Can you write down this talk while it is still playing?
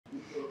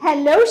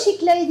Hello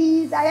chic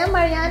ladies, I am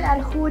Marianne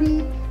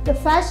Al-Khouri, the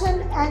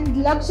fashion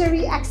and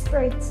luxury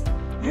expert.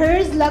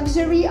 Hers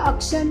luxury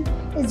auction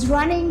is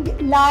running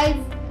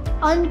live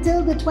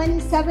until the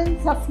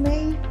 27th of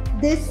May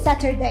this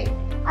Saturday.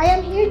 I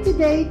am here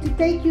today to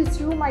take you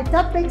through my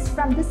top picks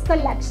from this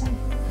collection.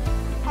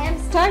 I am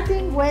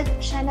starting with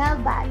Chanel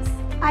bags.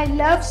 I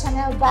love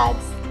Chanel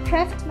bags,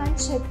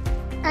 craftsmanship,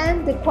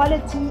 and the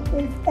quality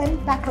is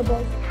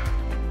impeccable.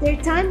 Their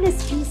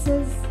timeless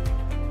pieces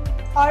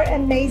are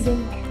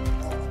amazing.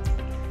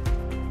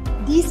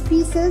 These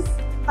pieces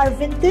are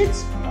vintage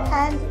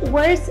and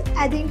worth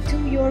adding to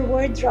your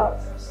wardrobe.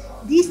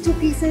 These two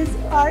pieces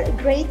are a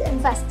great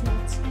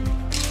investment.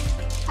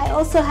 I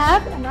also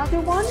have another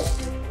one,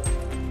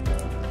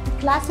 a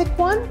classic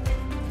one.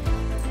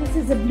 This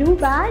is a blue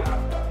bag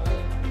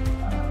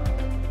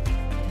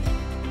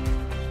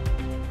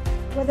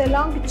with a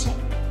long chain.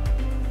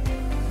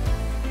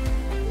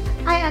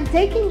 I am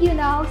taking you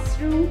now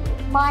through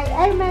my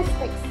Hermès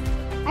picks.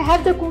 I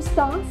have the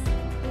Constance.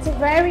 It's a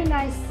very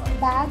nice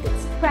bag.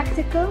 It's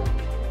practical.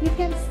 You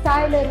can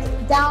style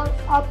it down,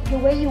 up the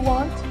way you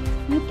want.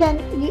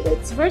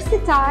 It's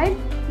versatile.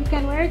 You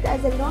can wear it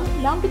as a long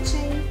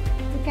chain.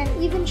 You can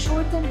even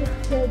shorten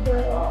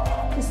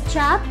the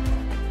strap.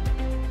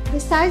 The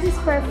size is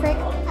perfect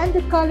and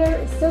the color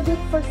is so good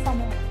for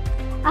summer.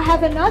 I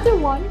have another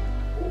one,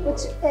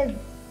 which is a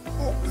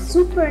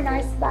super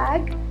nice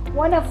bag.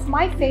 One of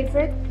my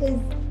favorite is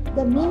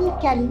the Mini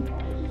Kelly.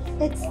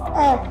 It's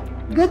a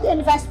good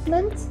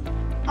investment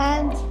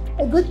and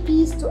a good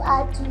piece to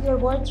add to your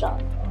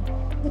wardrobe.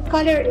 The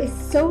color is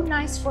so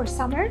nice for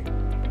summer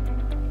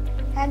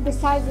and the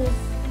size is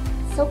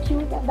so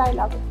cute and I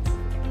love it.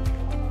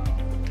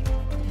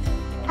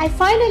 I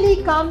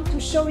finally come to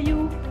show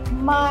you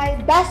my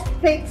best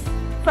picks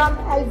from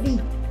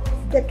LV,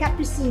 the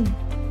Capucine.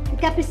 The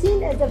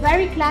Capucine is a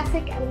very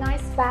classic and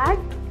nice bag.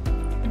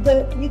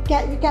 You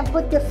can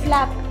put the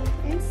flap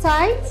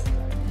inside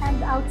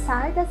and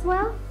outside as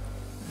well.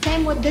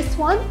 Same with this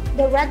one,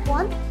 the red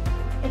one.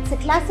 It's a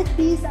classic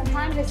piece and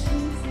timeless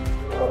piece.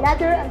 The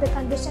leather and the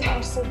condition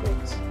are so good.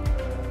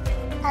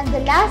 And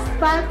the last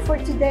bag for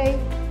today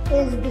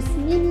is this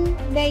mini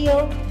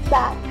nail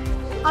bag.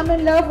 I'm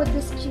in love with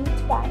this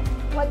cute bag.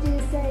 What do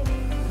you say?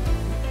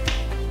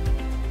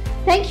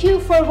 Thank you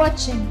for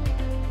watching.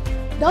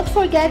 Don't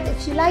forget,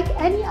 if you like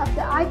any of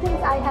the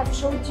items I have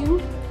showed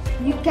you,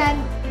 you can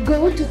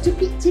go to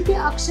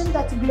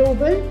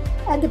tpauction.global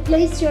and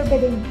place your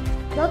bidding.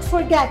 Don't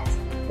forget,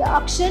 the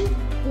auction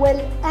will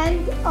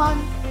end on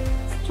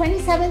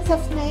 27th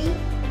of May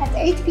at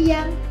 8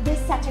 p.m. this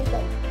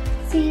Saturday.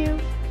 See you.